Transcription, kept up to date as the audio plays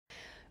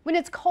When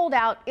it's cold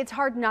out, it's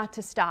hard not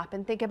to stop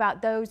and think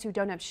about those who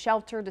don't have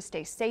shelter to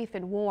stay safe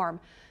and warm.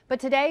 But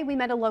today we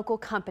met a local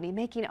company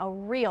making a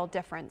real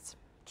difference.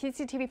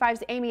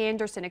 KCTV5's Amy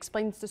Anderson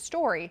explains the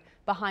story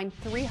behind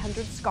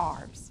 300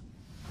 scarves.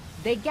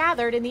 They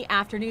gathered in the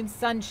afternoon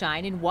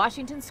sunshine in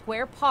Washington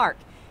Square Park,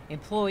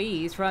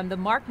 employees from the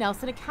Mark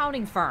Nelson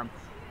accounting firm.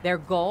 Their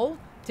goal?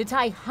 To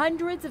tie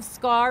hundreds of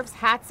scarves,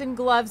 hats, and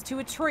gloves to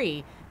a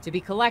tree to be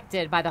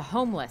collected by the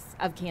homeless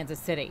of Kansas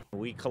City.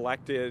 We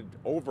collected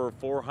over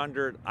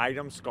 400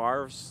 items,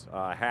 scarves,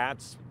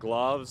 hats,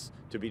 gloves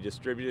to be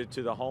distributed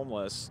to the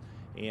homeless.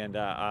 And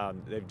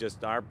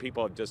our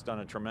people have just done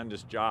a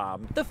tremendous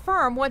job. The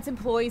firm wants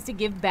employees to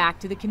give back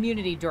to the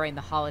community during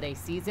the holiday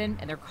season,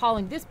 and they're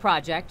calling this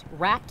project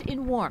Wrapped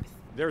in Warmth.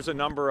 There's a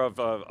number of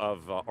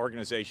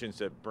organizations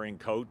that bring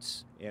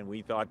coats, and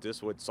we thought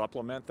this would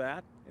supplement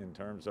that in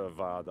terms of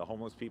the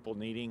homeless people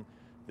needing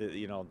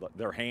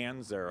their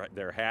hands,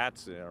 their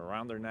hats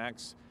around their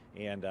necks,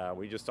 and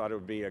we just thought it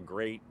would be a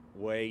great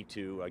way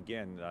to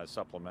again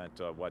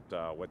supplement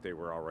what they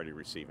were already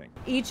receiving.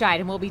 Each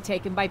item will be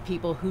taken by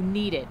people who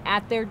need it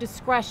at their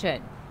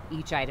discretion.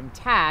 Each item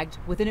tagged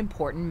with an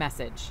important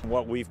message.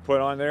 What we've put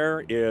on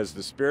there is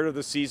the spirit of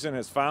the season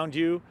has found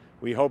you.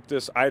 We hope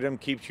this item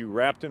keeps you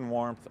wrapped in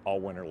warmth all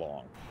winter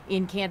long.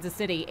 In Kansas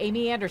City,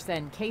 Amy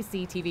Anderson,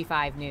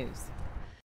 KCTV5 News.